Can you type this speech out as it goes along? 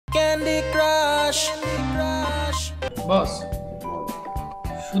বস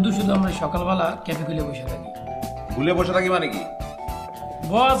শুধু শুধু আমরা সকালবেলা ক্যাফে খুলে বসে থাকি। ভুলে বসে থাকি মানে কি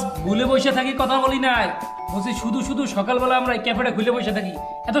বস? ভুলে বসে থাকি কথা বলি নাই, বলছি শুধু শুধু সকালবেলা আমরা এই ক্যাফেটা খুলে বসে থাকি।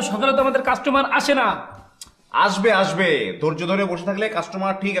 এত সকালে তো আমাদের কাস্টমার আসে না। আসবে আসবে, ধৈর্য ধরে বসে থাকলে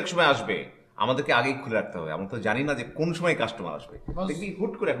কাস্টমার ঠিক এক সময় আসবে। আমাদেরকে আগেই খুলে রাখতে হবে, আমরা তো জানি না যে কোন সময় কাস্টমার আসবে। দেখবি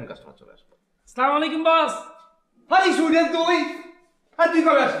হুট করে এখন কাস্টমার চলে আসবে। আসসালামু আলাইকুম বস। আরে শুনেন তুই, আর তুই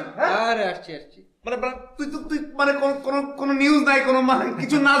কবে আসবি? আরে আসছি মানে তুই মানে কোনো নিউজ নাই, কোনো মানে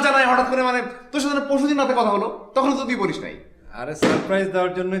কিছু না জানাই হঠাৎ করে, মানে তোর সাথে পরশুদিন রাতে কথা হলো, তখন তো তুই বলিস নাই। আরে সারপ্রাইজ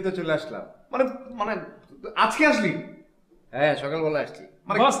দেওয়ার জন্যই তো চলে আসলাম। মানে মানে আজকে আসলি? হ্যাঁ সকালবেলা আসছি।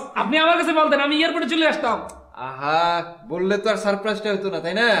 বস আপনি আমার কাছে বলতেন, আমি এয়ারপোর্টে চলে আসতাম। আহা, বললে তো আর সারপ্রাইজটা হতো না,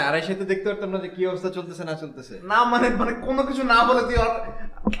 তাই না? আর এসে তো দেখতে পারতাম না যে কি অবস্থা চলতেছে না চলতেছে। না মানে মানে কোনো কিছু না বলে তুই,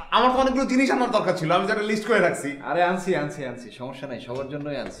 আমার তো অনেকগুলো জিনিস আনার দরকার ছিল, আমি যেটা লিস্ট করে রাখছি। আরে আনছি সমস্যা নাই, সবার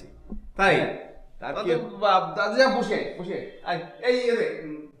জন্যই আনছি। তাই তার কি দাদা বসে বসে এই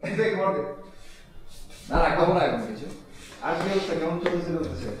না রাখাবো না এখন কিছু। আর কি অবস্থা, কেমন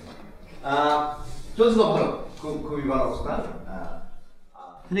চলতেছে? চলছে তো ভালো, খুবই ভালো অবস্থা।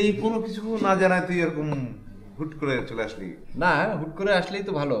 এই কোনো কিছু না জানায় তুই এরকম হুট করে চলে আসলি? না হুট করে আসলেই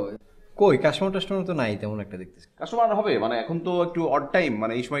তো ভালো। কই কাস্টমার তো নাই তেমন একটা দেখতেছি। কাস্টমার হবে মানে এখন তো একটু অড টাইম,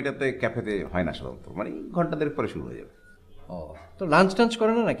 মানে এই সময়টাতে ক্যাফেতে হয় না সাধারণত, মানে ঘন্টা দেড়েক পরে শুরু হয়ে যাবে। ও তো লাঞ্চ টাঞ্চ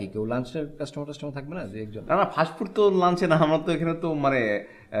করে না নাকি কেউ? লাঞ্চের কাস্টমার থাকবে না যে একজন? না ফাস্টফুড তো লাঞ্চে না, আমরা তো এখানে তো মানে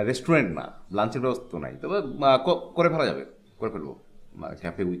রেস্টুরেন্ট না, লাঞ্চের ব্যবস্থা নাই। তবে করে ফেলা যাবে, করে ফেলবো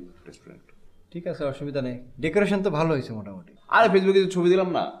ক্যাফে উইথ রেস্টুরেন্ট। ঠিক আছে, অসুবিধা নেই। ডেকোরেশন তো ভালো হয়েছে মোটামুটি। আরে ফেসবুকে কিছু ছবি দিলাম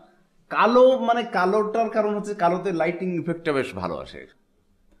না, কালো মানে কালোটার কারণ হচ্ছে কালোতে লাইটিং ইফেক্টটা বেশ ভালো আসে।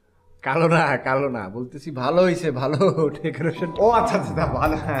 কালো না বলতেছি, ভালো হয়েছে, ভালো ডেকোরেশন। ও আচ্ছা আচ্ছা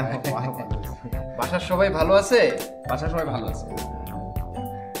ভালো, হ্যাঁ বাসার সবাই ভালো আছে? বাসার সবাই ভালো আছে।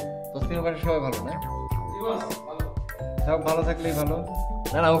 তসলিমের বাসার সবাই ভালো না? সব ভালো থাকলেই ভালো।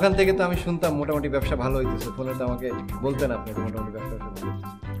 না ওখান থেকে তো আমি শুনতাম মোটামুটি ব্যবসা ভালো হইতেছে। ফোনে তো আমাকে বলতেন আপনি মোটামুটি ব্যবসা ভালো হইতেছে।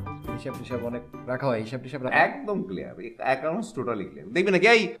 হিসাব অনেক রাখা হয়, হিসাব একদম ক্লিয়ার, অ্যাকাউন্টস টোটালি ক্লিয়ার। দেখবি নাকি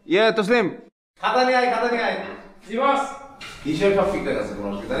এই তসলিম, খাতা নিয়ে আয়। জি বস। হিসাব সব ঠিকঠাক আছে, কোনো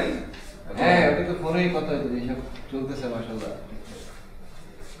অসুবিধা নেই। হ্যাঁ ওটা তো ফোনেই কথা হইতো, হিসাব চলতেছে মাশাআল্লাহ।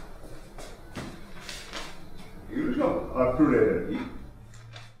 এগুলো সব আপ টু ডেট আর কি।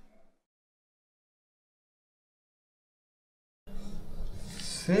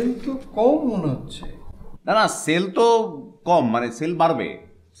 সেল তো কম মনে হচ্ছে। না সেল তো কম, মানে সেল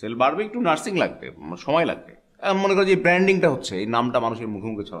বাড়বে একটু, নার্সিং লাগবে, সময় লাগবে। মনে করো যে ব্র্যান্ডিংটা হচ্ছে, এই নামটা মানুষের মুখে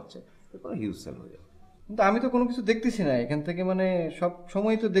মুখে ছড়াচ্ছে, এরপরে হিউজ সেল হয়ে যাবে। কিন্তু আমি তো কোনো কিছু দেখতেছি না এখান থেকে, মানে সব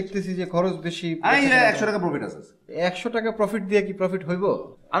সময় তো দেখতেছি যে খরচ বেশি। 100 টাকা প্রফিট আছে। 100 টাকা প্রফিট দিয়ে কি প্রফিট হইব?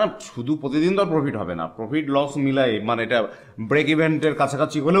 আর শুধু প্রতিদিন তো প্রফিট হবে না, প্রফিট লস মিলাই, মানে এটা ব্রেক ইভেন্টের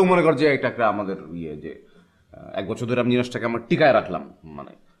কাছাকাছি হলেও মনে কর যে একটা আমাদের যে 1 বছর ধরে আমি জিনিসটাকে আমরা টিকায় রাখলাম,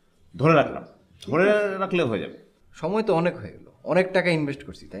 মানে ধরে রাখলে হয়ে যাবে। সময় তো অনেক হয়ে গেল, অনেক টাকা ইনভেস্ট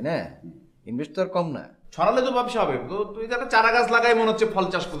করছি, তাই না? ইনভেস্ট তো আর কম না। ছড়ালে তো ব্যবসা হবে। তো তুই একটা চারা গাছ লাগাই মনে হচ্ছে ফল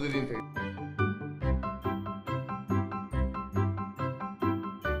চাষ প্রতিদিন থেকে।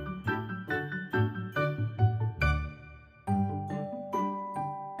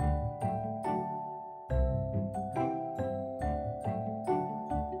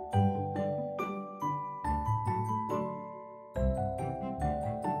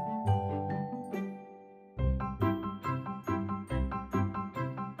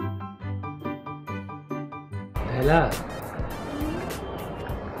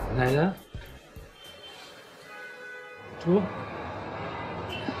 Naila? Tu?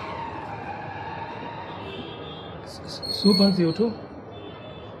 স্যুপ আনছি, ওঠো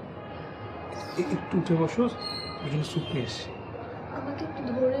একটু উঠে বসো, ওই জন্য স্যুপ নিয়ে এসছি। আমাকে একটু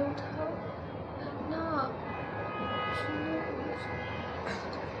ধরে উঠাও না।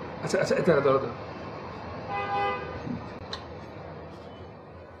 আচ্ছা দাঁড়া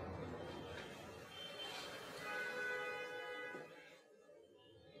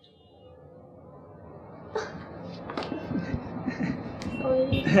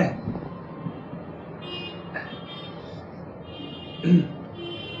হ্যাঁ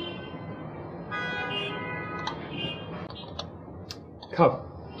খাও।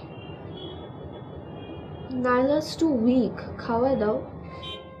 Naila's too weak. খাওয়ায় দাও।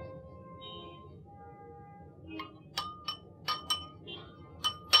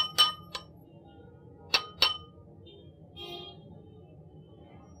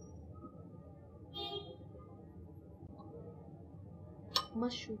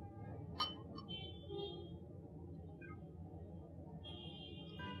 মাশরুম।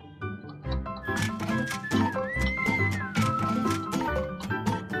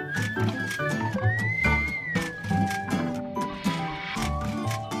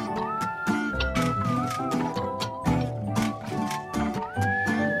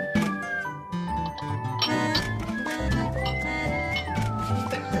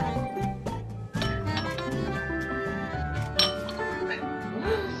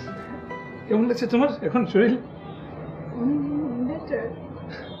 কেমন লাগছে তোমার এখন শরীর? বেটার।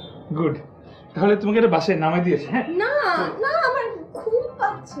 গুড। তাহলে তোমাকে এটা বাসায় নামাই দিয়েছে। হ্যাঁ না না আমার ঘুম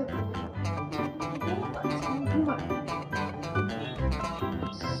পাচ্ছে। ঘুম পাচ্ছে, ঘুমাই।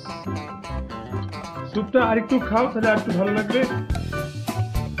 স্যুপটা আরেকটু খাও, তাহলে আরেকটু ভালো লাগবে।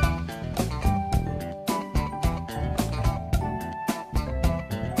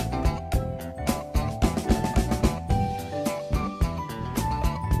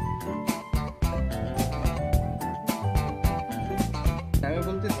 আমি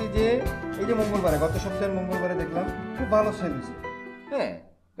বলতেছি যে এই যে মঙ্গলবারে, গত সপ্তাহের মঙ্গলবারে দেখলাম খুব ভালো সেল হয়েছে, হ্যাঁ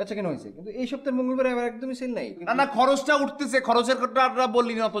বেচা কেনা হয়েছে, কিন্তু এই সপ্তাহের মঙ্গলবারে আবার একদমই সেল নাই। না না, খরচটা উঠতেছে, খরচের কথাটা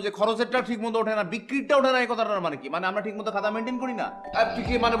বললি না তো, যে খরচেরটা ঠিক মতো ওঠে না, বিক্রিটা ওঠে না, এই কথাটার মানে কি? মানে আমরা ঠিক মতো খাতা মেনটেন করি না? আর তুই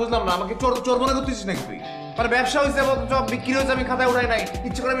কি মানে বুঝলাম না, আমাকে চোর চোর মনে করতেছিস নাকি তুই? মানে ব্যবসা হয়েছে, বিক্রি হয়েছে, আমি খাতায় উঠাই নাই,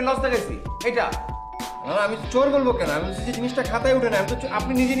 ইচ্ছে করে আমি লস দেখাইছি এটা? না আমি চোর বলবো কেন, আমি বলছি যে জিনিসটা খাতায় উঠে না, আমি তো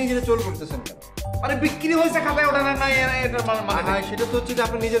আপনি নিজে নিজে চোর করতেছেন কেন? মানে বিক্রি হয়েছে খাতায় ওঠে না, এটার মানে হ্যাঁ সেটা তো হচ্ছে যে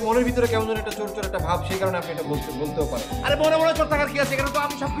আপনার নিজের মনের ভিতরে কেমন যেন একটা চোর চোর একটা ভাব, সেই কারণে আপনি এটা বলতেও পারেন। আরে মনে মনে চোর থাকার কি আছে? এখানে তো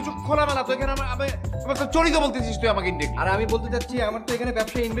আমি সবকিছু খোলামেলা, তো এখানে আমি তো চোরই তো বলতেছিস তুই আমাকে ইনডেক্ট। আর আমি বলতে চাচ্ছি আমার তো এখানে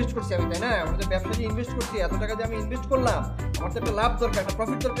ব্যবসায় ইনভেস্ট করছি আমি, তাই না? আমার তো ব্যবসায় ইনভেস্ট করছি, এত টাকা যে আমি ইনভেস্ট করলাম, আমার তো একটা লাভ দরকার, একটা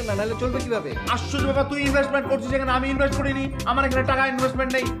প্রফিট দরকার, না নাহলে চলবে কিভাবে? আশ্চর্য ব্যাপার, তুই ইনভেস্টমেন্ট করছিস এখানে, আমি ইনভেস্ট করিনি, আমার এখানে টাকা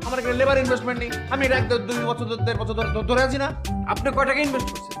ইনভেস্টমেন্ট নেই, আমার এখানে লেবার ইনভেস্টমেন্ট নেই, আমি এটা 2 বছর 1.5 বছর ধরে আছি না। আপনি কয় টাকা ইনভেস্ট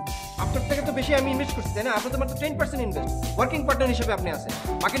করছেন? আপনার থেকে তো বেশি আমি ইনভেস্ট করছি, তাই না? আপনি তো মাত্র 10% ইনভেস্ট, ওয়ার্কিং পার্টনার হিসেবে আপনি আছেন,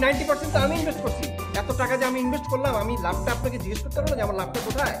 বাকি 90% তো আমি ইনভেস্ট করছি। এত টাকা যে আমি ইনভেস্ট করলাম, আমি লাভটা আপনাকে জিজ্ঞেস করতে পারবো না যে আমার লাভটা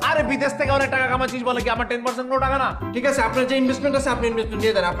কোথায়? আরে বিদেশ থেকে অনেক টাকা কামাচ্ছিস বলে কি আমার 10% কোনো টাকা না? ঠিক আছে, আপনার যে ইনভেস্টমেন্ট আছে আপনি ইনভেস্টমেন্ট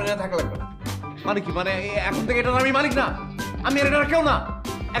দিয়ে দেন, আপনার এখানে থাকা লাগবে না। মানে কি? মানে এখন থেকে এটার আমি মালিক না, আমি আর এটার কেউ না,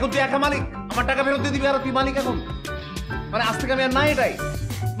 এখন তুই একা মালিক, আমার টাকা ফেরত দিয়ে দিবি আর তুই মালিক এখন? মানে আজ থেকে আমি আর নাই এটাই?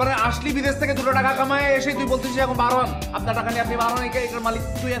 মানে আসলি বিদেশ থেকে 2 টাকা কামায় এসে তুই বলতেছিস এখন বারোয়ান, আপনার টাকা নিয়ে আপনি বারোয়ান, এটার মালিক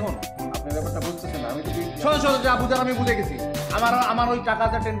তুই এখন? আপনি ব্যাপারটা বুঝতেছেন না, আমি তো শোনো শোনো, যা বুঝার আমি বুঝে গেছি, আমার ওই টাকা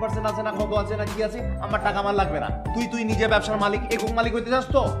যা 10% আছে না, কত আছে না কি আছে, আমার টাকা আমার লাগবে না। তুই নিজে ব্যবসার মালিক, একক মালিক হইতে চাস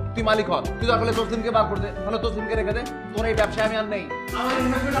তো তুই মালিক হ, তুই দরকার হলে তসলিমকে বার করে দে, তাহলে তসলিমকে রেখে দে, তোর এই ব্যবসায় আমি আর নেই। আমার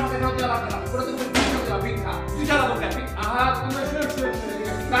ইনভেস্টমেন্ট আমাকে ফেরত দেওয়া লাগবে না, ওটা তুমি ফেরত দেওয়া ভিক্ষা, তুই জানা তো ক্যাফে। আহা তুমি শুন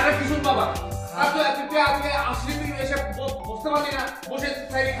ডাইরেক্ট কিছু বাবা, আর তুই আজকে আসলি, তুই এসে বসতে পারলি না, বসে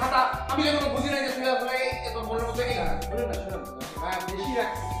চাইলি খাতা, আমি যখন বুঝি নাই যে তুই আসলে এত মনের মধ্যে এই শুনুন না, শুনুন হ্যাঁ বেশি রাখ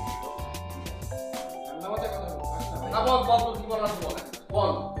না, বল তো কি বলার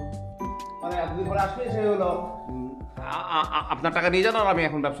বল। মানে এতদিন পরে আসলে সে হলো আপনার টাকা নিয়ে যান আর আমি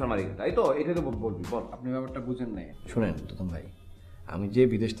এখন ব্যবসার মালিক, তাই তো? এটাই তো বলবি, বল। আপনি ব্যাপারটা বুঝেন নাই। শুনেন তোতন ভাই, আমি যে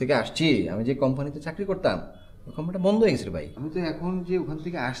বিদেশ থেকে আসছি, আমি যে কোম্পানিতে চাকরি করতাম, ওই কোম্পানিটা বন্ধ হয়ে গেছে ভাই। আমি তো এখন যে ওখান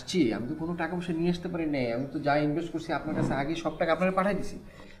থেকে আসছি, আমি তো কোনো টাকা পয়সা নিয়ে আসতে পারি নাই, আমি তো যা ইনভেস্ট করছি আপনার কাছে আগে সব টাকা আপনাকে পাঠিয়ে দিছি।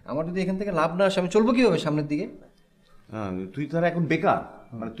 আমার যদি এখান থেকে লাভ না আসে, আমি চলবো কিভাবে সামনের দিকে? তুই তো আর এখন বেকার,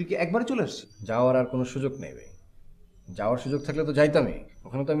 মানে তুই কি একবারে চলে আসছিস? যাওয়ার আর কোনো সুযোগ নেই ভাই, যাওয়ার সুযোগ থাকলে তো যাইতামই,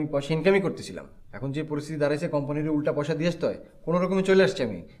 ওখানে তো আমি পয়সা ইনকামই করতেছিলাম। এখন যে পরিস্থিতি দাঁড়াইছে, কোম্পানির উল্টা পয়সা দিয়ে আসতে হয়, কোনো রকমে চলে আসছি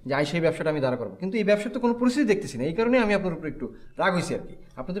আমি, যে সেই ব্যবসাটা আমি দাঁড়া করবো, কিন্তু এই ব্যবসার তো কোনো পরিস্থিতি দেখতেছি না, এই কারণে আমি আপনার উপর একটু রাগ হয়েছি আর কি।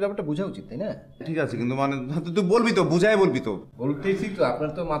 আপনাদের ব্যাপারটা বোঝা উচিত, তাই না? ঠিক আছে, কিন্তু মানে তুই বলবি তো, বুঝাই বলবি তো। বলতেইছি তো, আপনার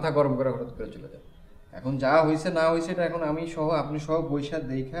তো মাথা গরম করে হঠাৎ করে চলে যায়। এখন যা হয়েছে না হয়েছে এটা এখন আমি সহ আপনি সহ বৈশাখ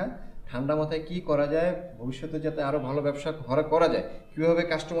দেখা ঠান্ডা মাথায় কি করা যায়, ভবিষ্যতে যাতে আরো ভালো ব্যবসা করা যায়, কিভাবে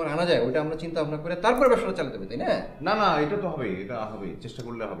কাস্টমার আনা যায়, ওইটা আমরা চিন্তা ভাবনা করে তারপর ব্যবসাটা চালাতে হবে, তাই না? না না, এটা তো হবে, এটা হবে, চেষ্টা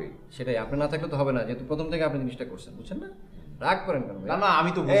করলে হবে। সেটাই, আপনি না থাকলে তো হবে না, যেহেতু প্রথম থেকে আপনি জিনিসটা করছেন, বুঝছেন না? রাগ করেন কেন? না না,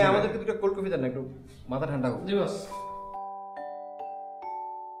 আমি তো এই আমাদেরকে দুটো কোল্ড কফি দেন না, একটু মাথা ঠান্ডা হোক। জি বস।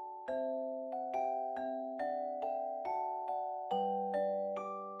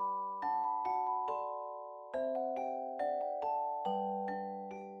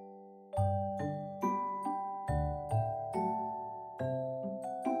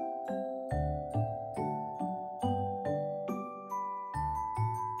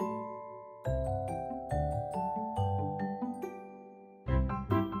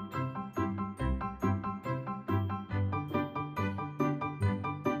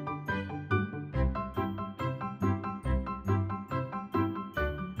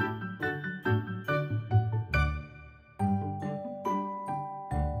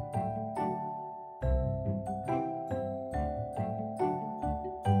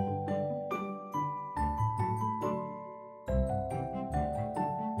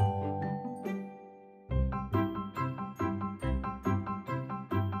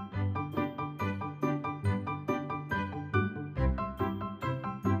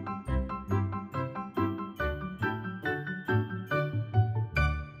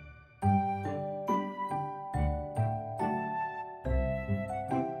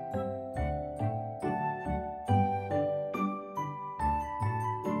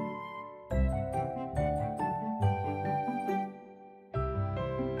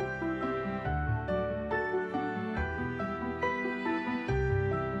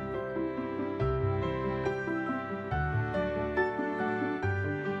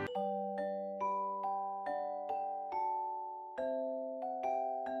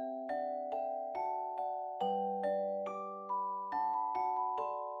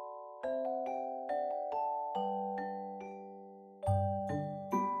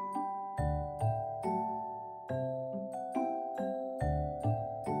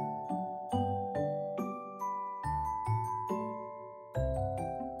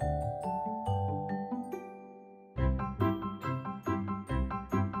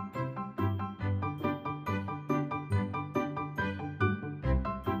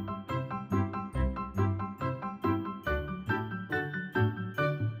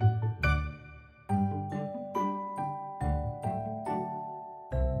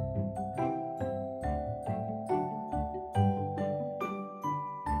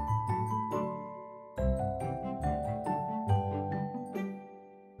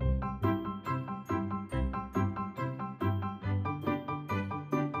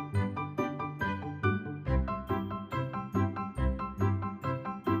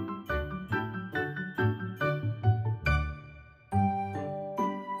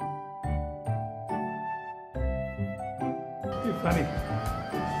 ফানি,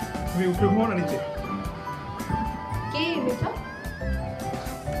 তুমি উপরে ঘুমো না নিচে? কে মেয়েটা?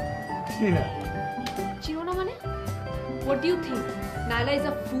 চিনি না। চিনো না মানে? What do you think Naila is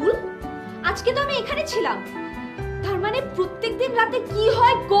a ফুল? আজকে তো আমি এখানে ছিলাম, তার মানে প্রত্যেকদিন রাতে কি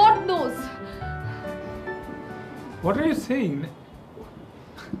হয় god nose. What are you saying?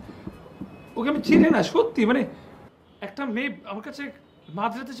 ওকে আমি চিনি না সত্যি, মানে একটা মেয়ে আমার কাছে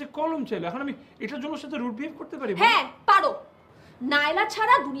মাঝরাতে সে কলম চাইলো, এখন আমি এটার জন্য সাথে রুড বিহেভ করতে পারি? হ্যাঁ পারো, নাইলা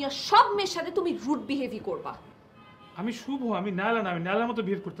ছাড়া দুনিয়ার সব মেয়ের সাথে তুমি রুড বিহেভই করবা। আমি শুভ, আমি নায়লা না, আমি নায়লার মতো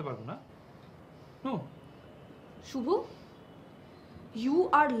বিহেভ করতে পারবো না। No Shubho, you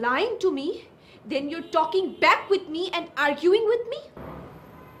are lying to me, then you're talking back with me and arguing with me?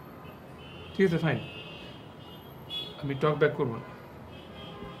 ঠিক আছে ফাইন, আমি টক ব্যাক করবো না,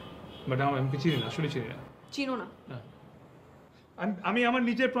 বাট আমি চিনি না, আসলে চিনি না। চিনো না? আমি আমার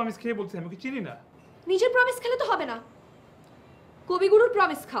নিজের প্রমিস খেয়ে বলছি আমি চিনি না। নিজের প্রমিস খেলে তো হবে না, কবিগুরুর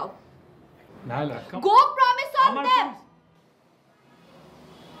প্রমিস খাও। নায়লা গো প্রমিস অন দেম।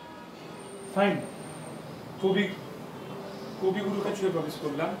 ফাইন, কবিগুরুকে ছুঁয়ে প্রমিস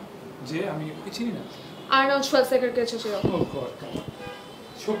করলাম যে আমি ওকে চিনি না। আর্নল্ড শোয়ালসেগারকে ছুঁয়ে। ও গড,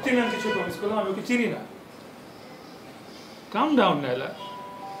 শক্তিমান কিছু প্রমিস করলাম আমি ওকে চিনি না। কাম ডাউন নায়লা।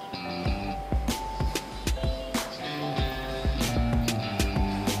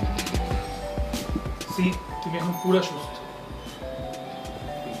 সি, তুমি এখন পুরা সুস্থ।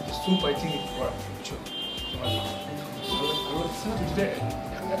 সুপ আই থিঙ্ক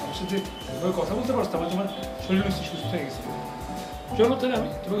কথা বলতে পারছো, তারপর তোমার শরীর নিশ্চয়ই সুস্থ হয়ে গেছে। চলো তাহলে আমি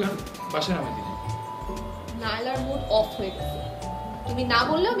তোমাকে বাসায় নামিয়ে দিই। নাইলার মুড অফ হয়ে গেছে, তুমি না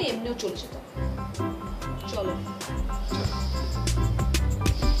বললেও আমি এমনিও চলে যেতাম। চলো।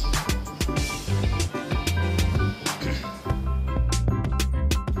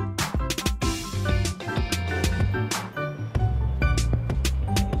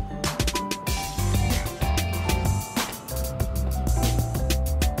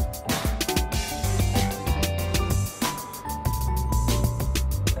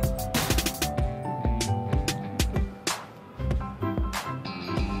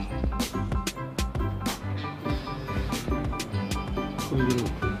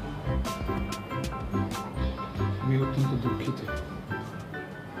 আমি অত্যন্ত দুঃখিত।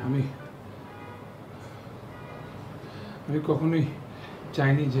 আমি কখনোই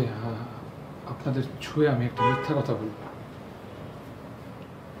চাইনি যে আপনাদের ছুঁয়ে আমি একটা মিথ্যা কথা বলব।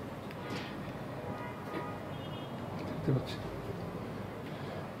 দেখতে পাচ্ছি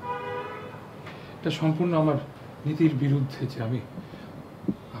এটা সম্পূর্ণ আমার নীতির বিরুদ্ধে যে আমি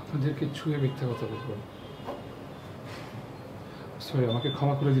আপনাদেরকে ছুঁয়ে মিথ্যা কথা বলবো। সরি, আমাকে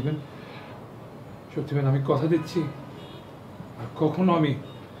ক্ষমা করে দিবেন। সত্যি আমি কথা দিচ্ছি আর কখনো আমি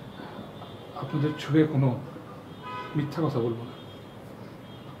আপনাদের ছুঁয়ে কোনো মিথ্যা কথা বলবো না,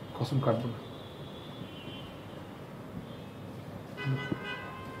 কসম কাটবো না।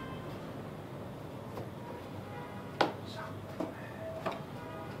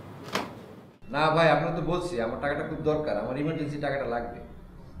 না ভাই, আপনার তো বলছি আমার টাকাটা খুব দরকার, আমার ইমার্জেন্সি টাকাটা লাগবে।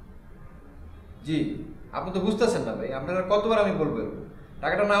 জি, আপনি তো বুঝতেছেন না ভাই, আপনারা কতবার আমি বলবো এরকম।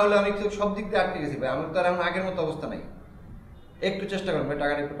 টাকাটা না হলে আমি তো সব দিক দিয়ে আটকে গেছি ভাই, আমার তো আর এখন আগের মতো অবস্থা নাই। একটু চেষ্টা করুন ভাই,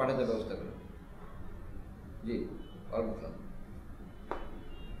 টাকাটা একটু পাঠাতে ব্যবস্থা করুন। জি, ওয়ালাইকুম আসসালাম।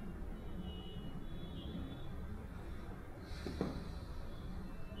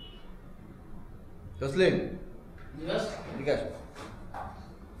 তসলিম, এদিকে আসো।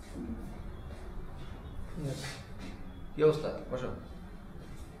 কি অবস্থা? বসো।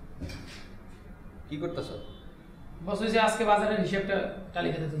 কি করতেছো? বস ওই যে আজকে বাজারের হিসাবটা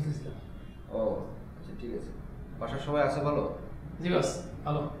তালিকাতে তুলতেছিলাম। ও আচ্ছা, ঠিক আছে। বাসার সবাই আছে ভালো? জি বস,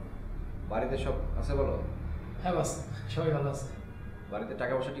 ভালো। বাড়িতে সব আছে ভালো? হ্যাঁ বস, সবাই ভালো আছে। বাড়িতে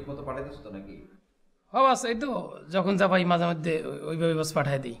টাকা পয়সা ঠিক মতো পাঠাইতেছো তো নাকি? হ্যাঁ বস, এই তো যখন যা পাই মাঝে মধ্যে ওইভাবে বস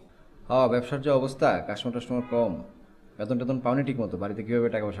পাঠাই দিই। হ্যাঁ, ব্যবসার যে অবস্থা, কাস্টমার টাস্টমার কম, বেতন টেতন পাওনি ঠিক মতো, বাড়িতে কিভাবে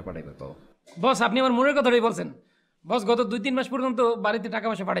টাকা পয়সা পাঠাইবে পাও? বস আপনি আমার মনের কথাটাই বলছেন। বস গত 2-3 মাস পর্যন্ত বাড়িতে টাকা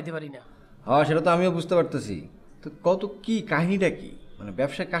পয়সা পাঠাইতে পারি না। হ্যাঁ, সেটা তো আমিও বুঝতে পারতেছি। তো কত কি কাহিনীটা কি, মানে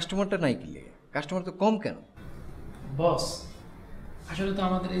ব্যবসায় কাস্টমারটা নাই কি লেগে? কাস্টমার তো কম কেন? বস আসলে তো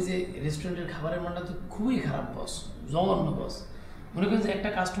আমাদের এই যে রেস্টুরেন্টের খাবারের মানটা তো খুবই খারাপ বস, জঘন্য বস। মনে করেন যে একটা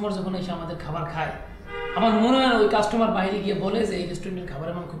কাস্টমার যখন এসে আমাদের খাবার খায়, আমার মনে হয় ওই কাস্টমার বাইরে গিয়ে বলে যে এই রেস্টুরেন্টের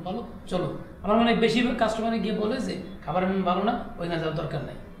খাবারের মান খুব ভালো, চলো। আমার মনে হয় বেশিরভাগ কাস্টমারে গিয়ে বলে যে খাবারের মান ভালো না, ওইখানে যাওয়ার দরকার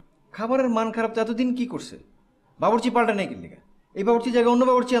নাই। খাবারের মান খারাপ তো এতদিন কি করছে? বাবুর্চি পাল্টা নেই কি লেগে? এই বাবুর্চি জায়গায় অন্য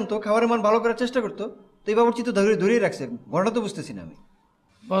বাবুর্চি আনতো, খাবারের মান ভালো করার চেষ্টা করতো, তো এই বাবুর্চি তো ধরিয়ে রাখছে। ঘটনা তো বুঝতেছি না আমি।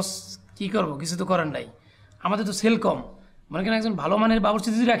 বস কি করবো, কিছু তো করার নাই, আমাদের তো সেল কম। মনে করেন একজন ভালো মানের বাবুর্চি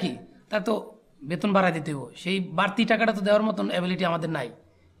যদি রাখি তার তো বেতন বাড়াই দিতে হবে, সেই বাড়তি টাকাটা তো দেওয়ার মতন অ্যাবিলিটি আমাদের নাই।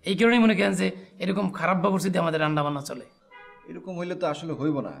 এই কারণেই মনে করেন যে এরকম খারাপ বাবুর্চিতে আমাদের রান্না বান্না চলে। এরকম হইলে তো আসলে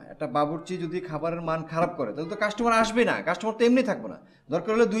হইব না। একটা বাবুর্চি যদি খাবারের মান খারাপ করে তাহলে তো কাস্টমার আসবে না, কাস্টমার তো এমনি থাকবে না।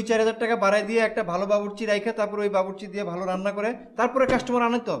 দরকার হলে 2-4 হাজার টাকা বাড়াই দিয়ে একটা ভালো বাবুর্চি রাখে তারপর ওই বাবুর্চি দিয়ে ভালো রান্না করে তারপরে কাস্টমার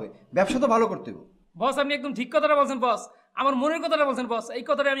আনাতে হবে। ব্যবসা তো ভালো করতে হবে। বস আপনি একদম ঠিক কথাটা বলছেন বস, আমার মনের কথাটা বলছেন বস। এই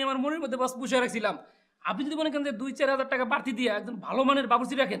কথাটা আমি আমার মনের মধ্যে বস পুষে রাখছিলাম। আপনি যদি মনে করেন যে 2-4 হাজার টাকা বাড়তি দিয়ে একদম ভালো মানের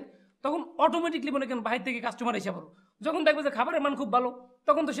বাবুর্চি রাখেন, তখন অটোমেটিকলি মনে করেন বাইরে থেকে কাস্টমার এসে পড়ো। যখন দেখবে যে খাবারের মান খুব ভালো,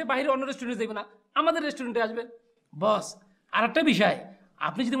 তখন তো সে বাইরে অন্য রেস্টুরেন্টে যাবে না, আমাদের রেস্টুরেন্টে আসবে। বস আর একটা বিষয়,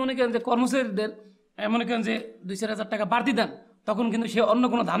 আপনি যদি মনে করেন যে কর্মচারীদের মনে করেন যে 2-4 হাজার টাকা বাড়তি দেন, তখন কিন্তু সে অন্য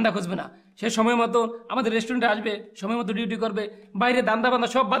কোনো ধান্দা খুঁজবে না, সে সময় মতো আমাদের রেস্টুরেন্টে আসবে, সময় মতো ডিউটি করবে, বাইরে ধান্দা বান্দা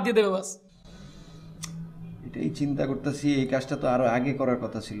সব বাদ দিয়ে দেবে। বস এটাই চিন্তা করতেছি, এই কাজটা তো আরো আগে করার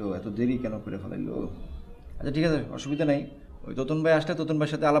কথা ছিল, এত দেরি কেন করে ফেলাইলো। আচ্ছা ঠিক আছে, অসুবিধা নাই। ওই তোতন ভাই আসলে তোতন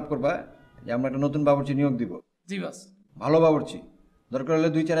ভাইয়ের সাথে আলাপ করবা যে আমরা একটা নতুন বাবুর্চি নিয়োগ দিব। জি বস। ভালো বাবুর্চি দরকার হলে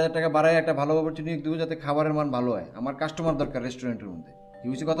 2-4 হাজার টাকা বাড়ায় একটা ভালো বাবুর্চি নিয়োগ দিব, যাতে খাবারের মান ভালো হয়। আমার কাস্টমার দরকার রেস্টুরেন্টের মধ্যে। কি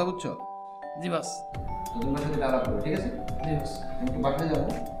বুঝছি কথা বুঝছো? জি বস। তোতন ভাইয়ের সাথে আলাপ করো, ঠিক আছে? জি বস। আমি একটু বাসায় যাবো,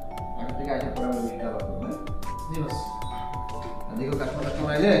 বাসা থেকে আসার পরে আমরা বিষয়টা আলাপ করবো। জি বস। আর দেখো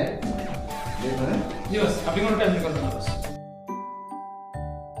কাস্টমার আইলে দেখো। হ্যাঁ জি বস, আপনি কোনো টেনশন করবেন না বস।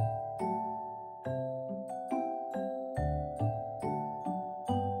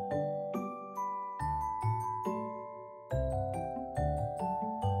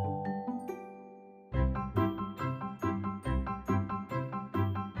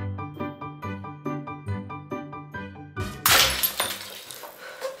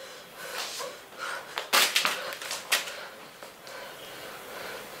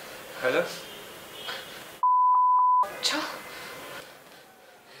 Hello?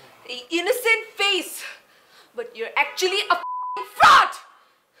 A innocent face, but you're actually a fraud,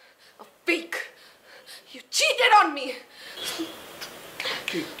 a fake. You cheated on me.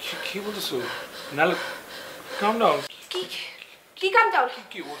 কি বলছো? নালে calm down. Ki calm down.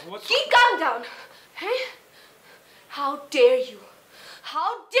 Ki calm down. Hey? How dare you? How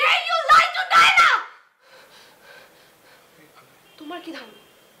dare you lie to Naila? তোমার কি ধারণা?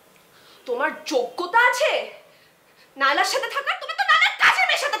 তোমার যোগ্যতা আছে নাইলার সাথে থাকার? তুমি তো নাইলার কাজের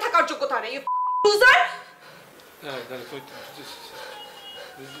মেয়ের সাথে থাকার যোগ্যতা নেই। You loser.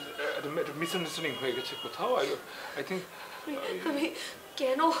 মিসআন্ডারস্ট্যান্ডিং হয়ে গেছে কোথাও। আই থিঙ্ক আমি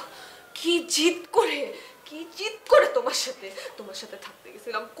কেন কি জিদ করে তোমার সাথে থাকতে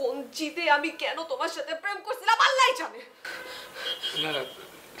গেছিলাম? কোন জিদে আমি কেন তোমার সাথে প্রেম করছিলাম আল্লাহই জানে। না না,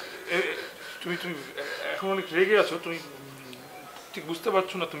 তুমি এখন অনেক রেগে আছো, তুমি ঠিক বুঝতে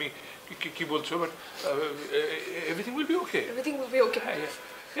পারছো না তুমি কি বলছো, but everything will be okay. Everything will be ওকে।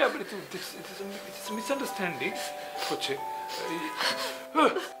 হ্যাঁ, বাট ইটস মিসআন্ডারস্ট্যান্ডিং হচ্ছে।